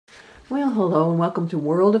Well, hello and welcome to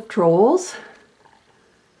World of Trolls.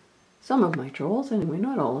 Some of my trolls, anyway,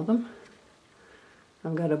 not all of them.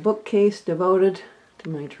 I've got a bookcase devoted to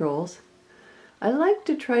my trolls. I like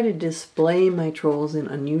to try to display my trolls in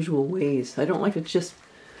unusual ways. I don't like to just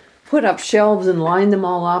put up shelves and line them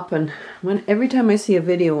all up, and every time I see a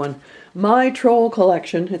video on my troll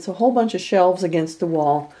collection, it's a whole bunch of shelves against the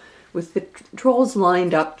wall with the trolls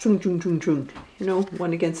lined up, chung chung chung chung, you know,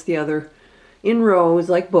 one against the other, in rows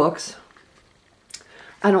like books.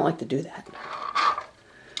 I don't like to do that.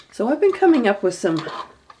 So I've been coming up with some,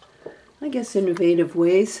 I guess, innovative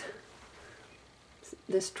ways.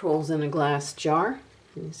 This troll's in a glass jar,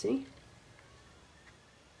 you see.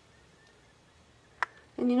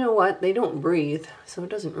 And you know what? They don't breathe, so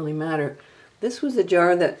it doesn't really matter. This was a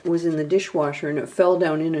jar that was in the dishwasher and it fell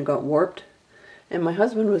down in and got warped. And my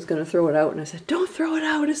husband was going to throw it out and I said, "Don't throw it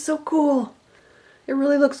out, it's so cool. It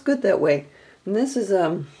really looks good that way." And this is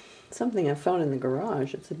something I found in the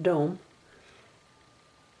garage. It's a dome.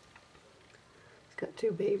 It's got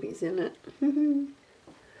two babies in it.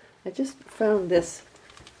 I just found this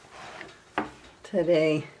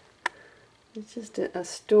today. It's just a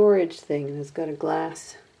storage thing, and it's got a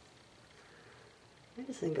glass. I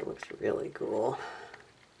just think it looks really cool.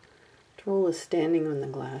 Troll is standing on the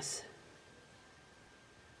glass.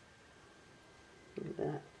 Look at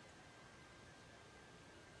that.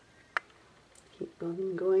 Keep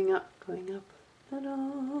going up, going up. Ta-da!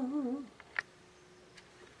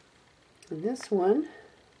 And this one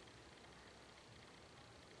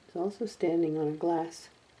is also standing on a glass.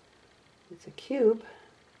 It's a cube.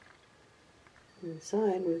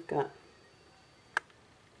 Inside we've got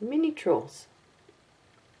mini trolls.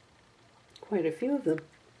 Quite a few of them.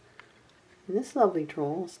 And this lovely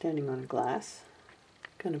troll is standing on a glass.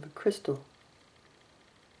 Kind of a crystal.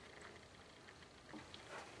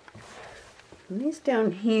 And these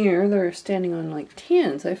down here, they're standing on like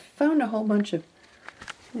tins. I found a whole bunch of...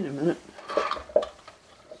 Wait a minute.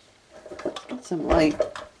 Let's get some light.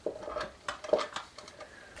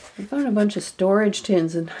 I found a bunch of storage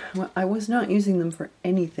tins, and I was not using them for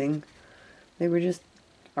anything. They were just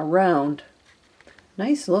around.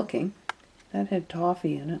 Nice looking. That had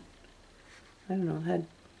toffee in it. I don't know, it had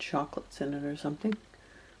chocolates in it or something. I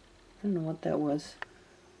don't know what that was.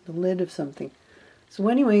 The lid of something. So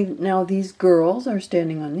anyway, now these girls are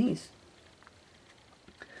standing on these.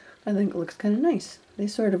 I think it looks kind of nice. They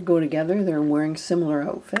sort of go together. They're wearing similar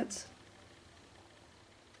outfits.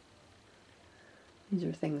 These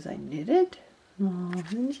are things I knitted. Oh,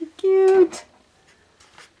 isn't she cute?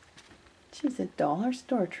 She's a dollar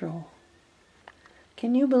store troll.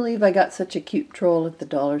 Can you believe I got such a cute troll at the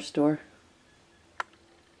dollar store?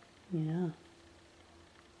 Yeah.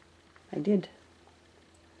 I did.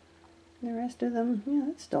 The rest of them, yeah,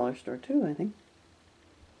 that's dollar store too, I think.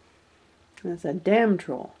 That's a damn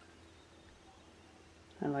troll.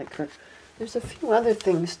 I like her. There's a few other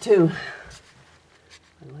things too.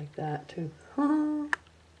 I like that too.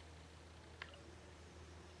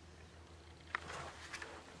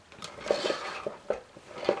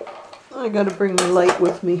 I gotta bring my light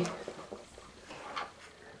with me.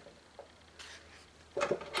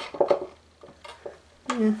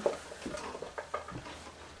 Yeah.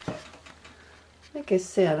 Like I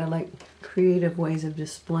said, I like creative ways of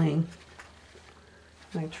displaying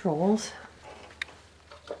my trolls.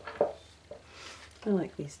 I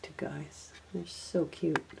like these two guys. They're so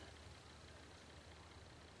cute.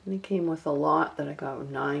 And they came with a lot that I got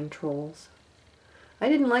with 9 trolls. I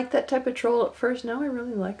didn't like that type of troll at first. Now I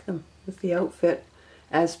really like them with the outfit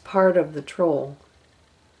as part of the troll.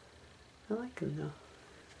 I like them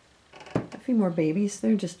though. A few more babies.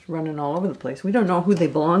 They're just running all over the place. We don't know who they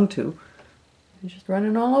belong to. They're just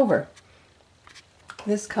running all over.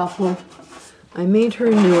 This couple, I made her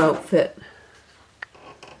a new outfit.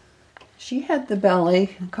 She had the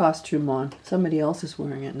ballet costume on. Somebody else is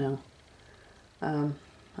wearing it now. I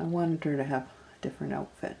wanted her to have a different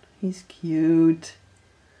outfit. He's cute.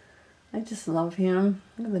 I just love him.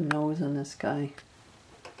 Look at the nose on this guy.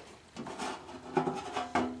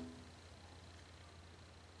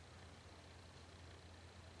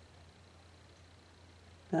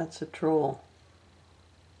 That's a troll.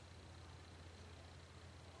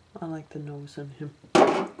 I like the nose on him.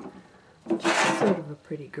 She's sort of a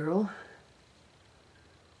pretty girl.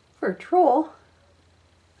 For a troll,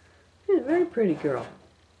 she's a very pretty girl.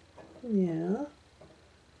 Yeah.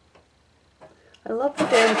 I love the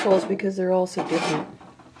damn trolls because they're all so different.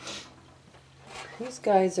 These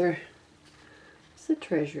guys are... It's a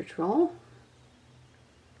treasure troll.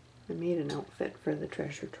 I made an outfit for the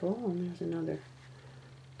treasure troll, and there's another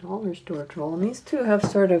dollar store troll. And these two have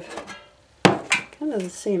sort of kind of the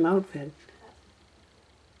same outfit.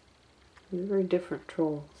 They're very different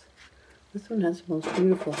trolls. This one has the most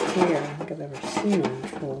beautiful hair I think I've ever seen on a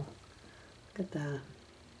troll. Look at that.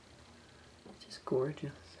 It's just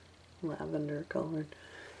gorgeous. Lavender colored.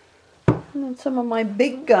 And then some of my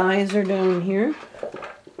big guys are down here.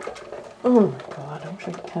 Oh my god, I wish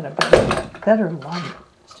I had a better light.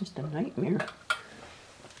 It's just a nightmare.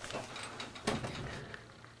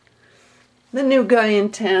 The new guy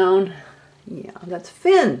in town. Yeah, that's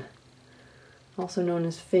Finn. Also known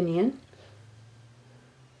as Finian.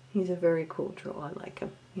 He's a very cool troll. I like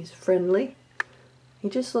him. He's friendly. He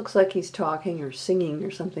just looks like he's talking or singing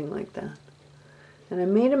or something like that. And I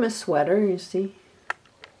made him a sweater, you see.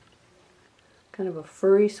 Kind of a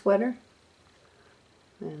furry sweater.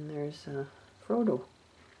 And there's Frodo.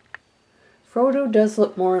 Frodo does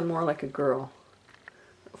look more and more like a girl.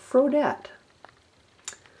 Frodette.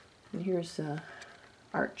 And here's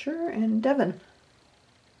Archer and Devon.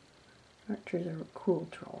 Archer's a cool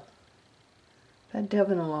troll. I've had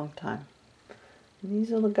Devon a long time. And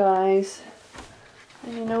these are the guys.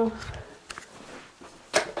 And you know,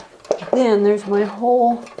 then there's my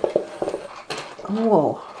whole...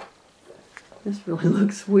 Oh, this really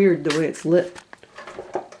looks weird the way it's lit.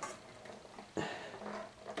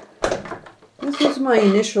 This was my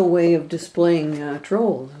initial way of displaying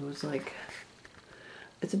trolls. It was like,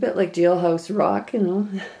 it's a bit like Jailhouse Rock, you know.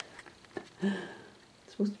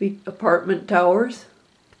 It's supposed to be apartment towers,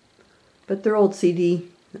 but they're old CD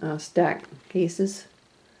stack cases,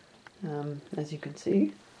 as you can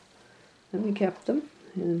see. And we kept them,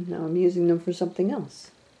 and now I'm using them for something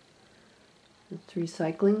else. It's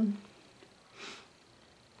recycling.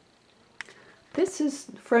 This is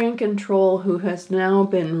Franken Troll, who has now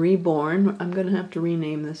been reborn. I'm going to have to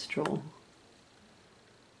rename this troll.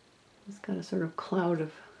 He's got a sort of cloud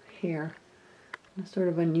of hair, a sort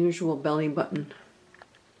of unusual belly button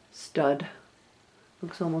stud.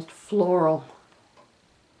 Looks almost floral.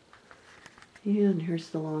 And here's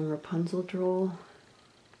the long Rapunzel troll.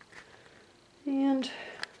 And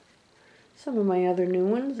some of my other new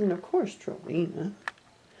ones, and of course Trollina.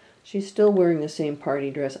 She's still wearing the same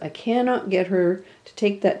party dress. I cannot get her to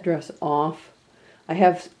take that dress off. I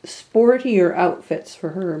have sportier outfits for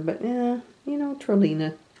her, but yeah, you know,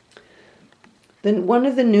 Trollina. Then one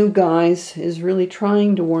of the new guys is really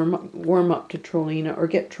trying to warm up to Trollina, or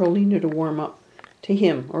get Trollina to warm up to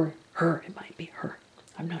him, or her. It might be her.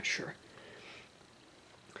 I'm not sure.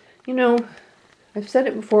 You know, I've said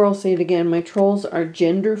it before, I'll say it again. My trolls are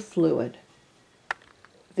gender fluid.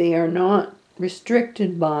 They are not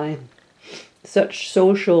restricted by such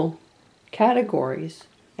social categories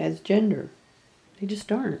as gender. They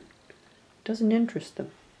just aren't. It doesn't interest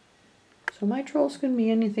them. So my trolls can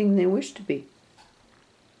be anything they wish to be.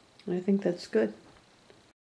 And I think that's good.